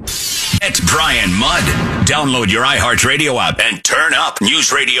Brian Mudd. Download your iHeartRadio app and turn up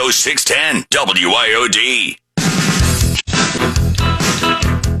News Radio 610 WIOD.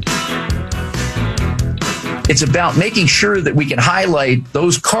 It's about making sure that we can highlight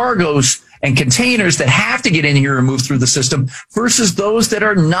those cargoes and containers that have to get in here and move through the system versus those that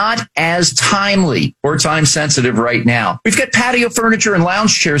are not as timely or time sensitive right now. We've got patio furniture and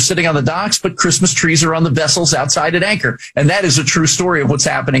lounge chairs sitting on the docks, but Christmas trees are on the vessels outside at anchor. And that is a true story of what's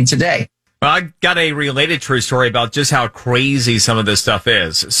happening today. Well, I got a related true story about just how crazy some of this stuff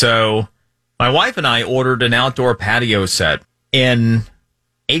is. So my wife and I ordered an outdoor patio set in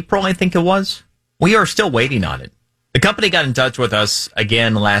April, I think it was. We are still waiting on it. The company got in touch with us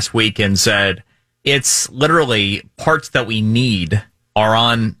again last week and said it's literally parts that we need are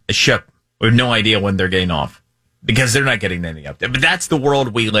on a ship. We have no idea when they're getting off because they're not getting any update. But that's the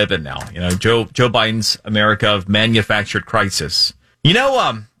world we live in now. You know, Joe Biden's America of manufactured crisis. You know,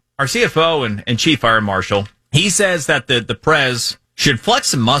 our CFO and Chief Fire Marshal, he says that the Prez should flex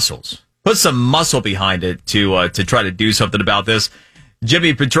some muscles, put some muscle behind it to try to do something about this.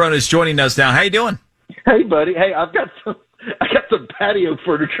 Jimmy Patronis joining us now. How you doing? Hey, buddy. Hey, I got some patio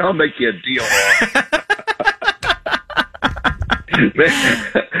furniture. I'll make you a deal on.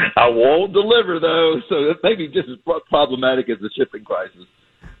 I won't deliver though, so it may be just as problematic as the shipping crisis.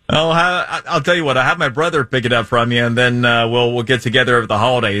 Oh, I'll tell you what. I have my brother pick it up from you, and then we'll get together over the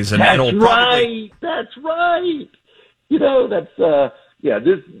holidays. And that's it'll right. That's right. You know, that's I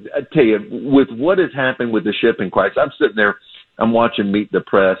tell you, with what has happened with the shipping crisis, I'm sitting there. I'm watching Meet the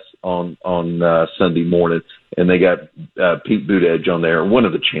Press on Sunday morning, and they got Pete Buttigieg on there, one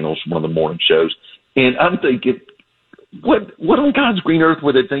of the channels, one of the morning shows. And I'm thinking, what on God's green earth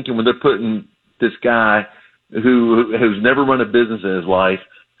were they thinking when they're putting this guy who's never run a business in his life,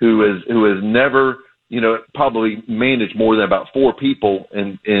 who has never, probably managed more than about 4 people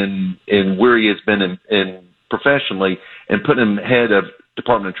in where he has been in professionally, and put him head of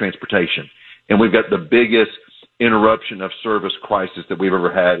Department of Transportation. And we've got the biggest interruption of service crisis that we've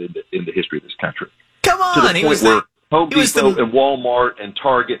ever had in the history of this country. Come on, to the point where Home Depot and Walmart and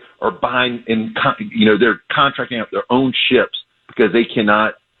Target are buying, and they're contracting out their own ships because they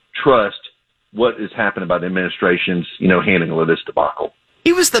cannot trust what is happening by the administration's handling of this debacle.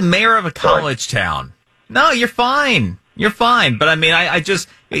 He was the mayor of a college town. No, you're fine. You're fine. But I mean,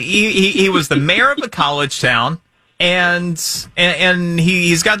 he was the mayor of a college town. And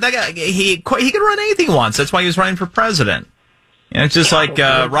he's got that guy. He can run anything he wants. That's why he was running for president. And it's just like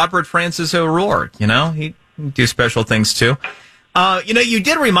Robert Francis O'Rourke. He can do special things too. You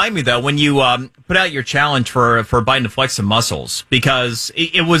did remind me though when you put out your challenge for Biden to flex some muscles, because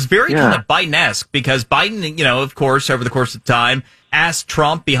it was very kind of Biden-esque, because Biden, of course, over the course of time, asked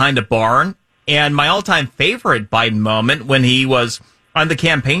Trump behind a barn. And my all-time favorite Biden moment when he was on the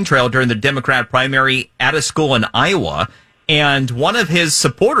campaign trail during the Democrat primary at a school in Iowa. And one of his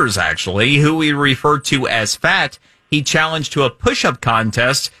supporters, actually, who we referred to as fat, he challenged to a push-up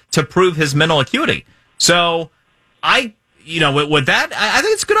contest to prove his mental acuity. So with that, I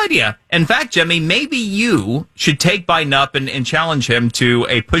think it's a good idea. In fact, Jimmy, maybe you should take Biden up and challenge him to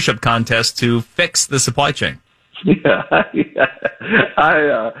a push-up contest to fix the supply chain. Yeah.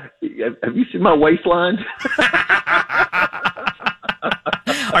 Have you seen my waistline?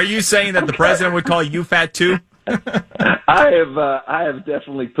 Are you saying that the president would call you fat too? I have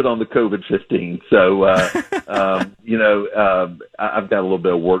definitely put on the COVID-15. So, I've got a little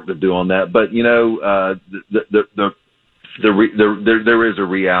bit of work to do on that. But, there is a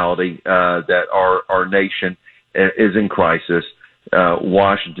reality that our nation is in crisis.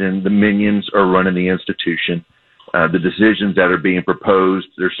 Washington, the minions are running the institution. The decisions that are being proposed,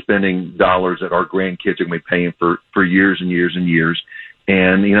 they're spending dollars that our grandkids are going to be paying for years and years and years.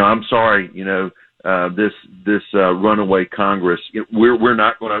 And, I'm sorry, this runaway Congress, we're going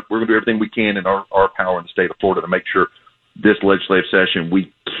to do everything we can in our power in the state of Florida to make sure this legislative session,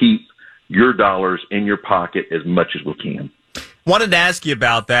 we keep your dollars in your pocket as much as we can. Wanted to ask you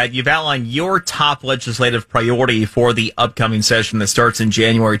about that. You've outlined your top legislative priority for the upcoming session that starts in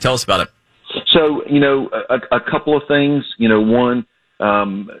January. Tell us about it. So, a couple of things, one,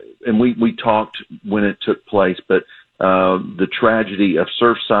 and we talked when it took place, but the tragedy of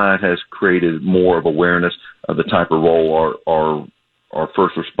Surfside has created more of awareness of the type of role our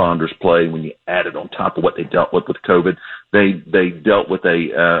first responders play. When you add it on top of what they dealt with COVID, they dealt with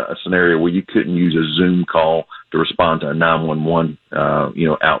a scenario where you couldn't use a Zoom call to respond to a 911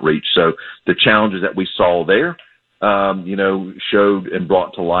 outreach. So the challenges that we saw there, showed and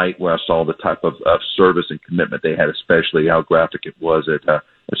brought to light where I saw the type of service and commitment they had, especially how graphic it was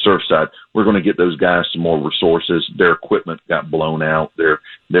Surfside. We're going to get those guys some more resources. Their equipment got blown out. Their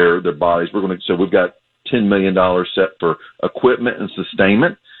bodies. So we've got $10 million set for equipment and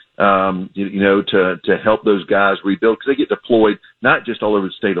sustainment. To help those guys rebuild, because they get deployed not just all over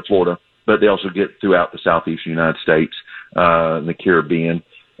the state of Florida, but they also get throughout the southeastern United States, and the Caribbean.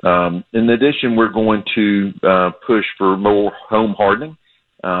 In addition, we're going to push for more home hardening.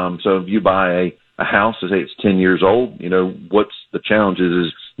 So if you buy a house, say it's 10 years old, what's the challenge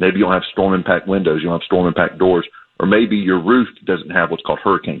is maybe you don't have storm impact windows, you don't have storm impact doors, or maybe your roof doesn't have what's called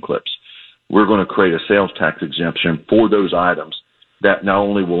hurricane clips. We're going to create a sales tax exemption for those items that not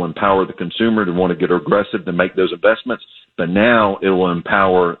only will empower the consumer to want to get aggressive to make those investments, but now it will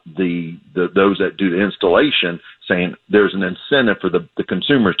empower those that do the installation, saying there's an incentive for the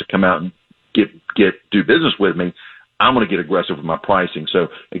consumers to come out and do business with me. I'm going to get aggressive with my pricing. So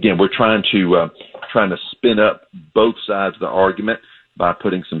again, we're trying to spin up both sides of the argument by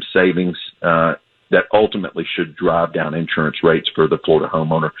putting some savings that ultimately should drive down insurance rates for the Florida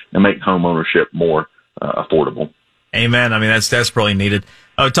homeowner and make home ownership more affordable. Amen. I mean, that's desperately needed.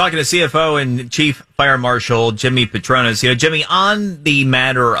 Talking to CFO and Chief Fire Marshal Jimmy Patronis. Jimmy, on the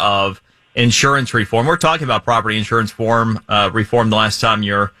matter of insurance reform, we're talking about property insurance reform the last time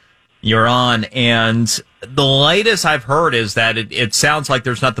you're on, and the latest I've heard is that it sounds like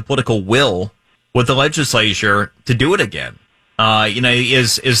there's not the political will with the legislature to do it again.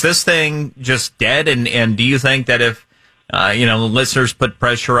 Is this thing just dead? And do you think that if listeners put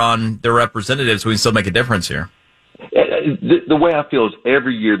pressure on their representatives, we can still make a difference here? The way I feel is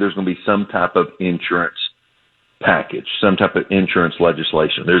every year there's going to be some type of insurance package, some type of insurance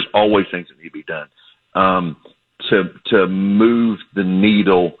legislation. There's always things that need to be done to move the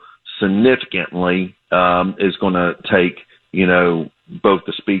needle significantly. Is going to take both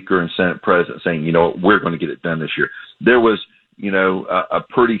the Speaker and Senate President saying, we're going to get it done this year. There was a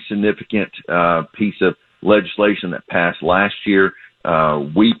pretty significant piece of legislation that passed last year.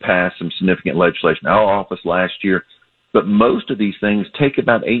 We passed some significant legislation in our office last year, but most of these things take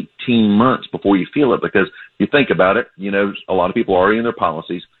about 18 months before you feel it, because you think about it, a lot of people are already in their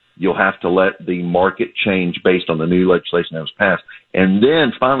policies. You'll have to let the market change based on the new legislation that was passed. And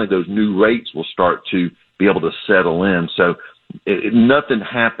then finally those new rates will start to be able to settle in. So nothing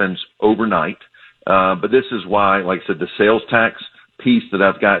happens overnight. But this is why, like I said, the sales tax piece that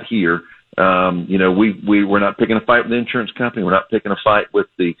I've got here, we're not picking a fight with the insurance company. We're not picking a fight with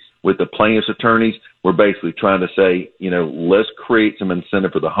the plaintiff's attorneys. We're basically trying to say, let's create some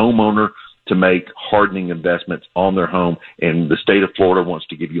incentive for the homeowner to make hardening investments on their home, and the state of Florida wants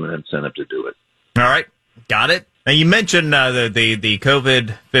to give you an incentive to do it. All right, got it. Now you mentioned the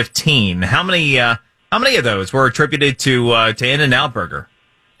COVID-19. How many of those were attributed to In-N-Out Burger?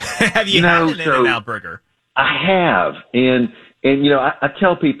 Have you had an In-N-Out Burger? I have, and I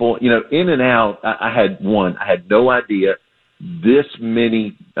tell people, In-N-Out. I had one. I had no idea this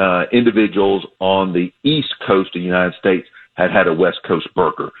many individuals on the East Coast of the United States had a West Coast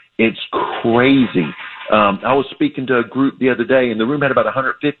burger. It's crazy. I was speaking to a group the other day, and the room had about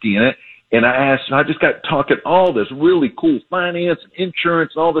 150 in it. And I just got talking all this really cool finance and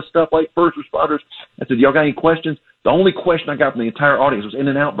insurance and all this stuff like first responders. I said, y'all got any questions? The only question I got from the entire audience was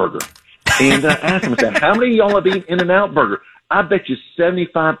In-N-Out Burger. And I asked them, I said, how many of y'all have eaten In-N-Out Burger? I bet you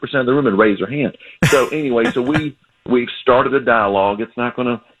 75% of the room would raise their hand. So anyway, we've started a dialogue. It's not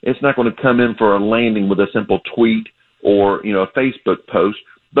going to come in for a landing with a simple tweet or, a Facebook post,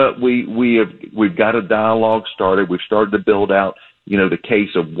 but we've got a dialogue started. We've started to build out, the case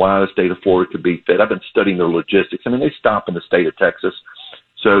of why the state of Florida could be fit. I've been studying their logistics. I mean, they stop in the state of Texas.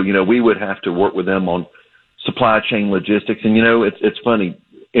 So, we would have to work with them on supply chain logistics. And, it's funny,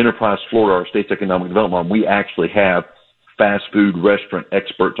 Enterprise Florida, our state's economic development arm, we actually have fast food restaurant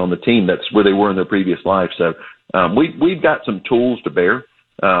experts on the team. That's where they were in their previous life. So we've got some tools to bear.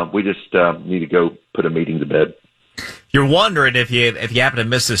 We just need to go put a meeting to bed. You're wondering if you happen to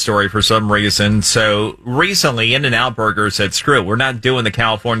miss this story for some reason. So recently, In-N-Out Burger said, screw it, we're not doing the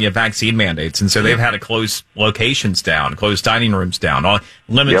California vaccine mandates. And so they've had to close locations down, close dining rooms down,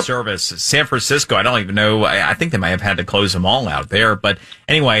 limit service. San Francisco, I don't even know. I think they might have had to close them all out there. But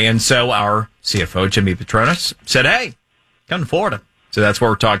anyway, and so our CFO, Jimmy Patronis, said, hey, come to Florida. So that's what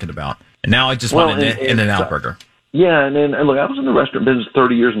we're talking about. And now I just want an In-N-Out Burger. Yeah, and look, I was in the restaurant business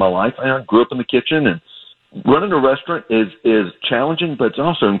 30 years of my life. I grew up in the kitchen, and running a restaurant is challenging, but it's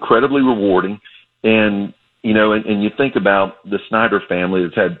also incredibly rewarding. And, and you think about the Snyder family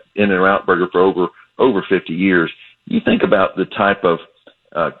that's had In-N-Out Burger for over 50 years. You think about the type of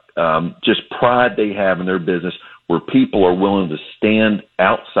just pride they have in their business, where people are willing to stand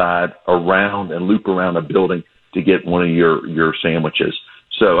outside around and loop around a building to get one of your sandwiches.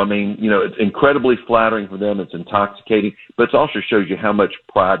 So, I mean, it's incredibly flattering for them. It's intoxicating, but it also shows you how much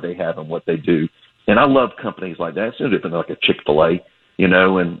pride they have in what they do. And I love companies like that. It's no different than like a Chick-fil-A,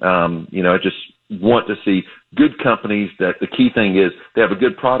 I just want to see good companies that the key thing is they have a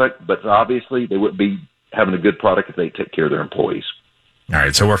good product, but obviously they wouldn't be having a good product if they take care of their employees. All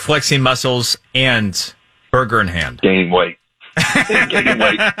right, so we're flexing muscles and burger in hand. Gaining weight. Gaining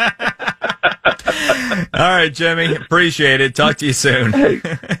weight. All right, Jimmy. Appreciate it. Talk to you soon. Hey.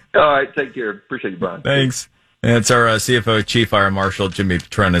 All right, take care. Appreciate you, Brian. Thanks. That's our CFO, Chief Fire Marshal Jimmy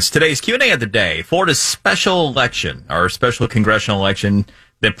Patronis. Today's Q&A of the day. Florida's special election, our special congressional election.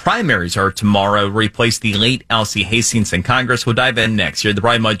 The primaries are tomorrow. Replace the late Alcee Hastings in Congress. We'll dive in next. You're the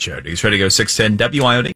Brian Mudd Show. He's ready to go 610 WIOD.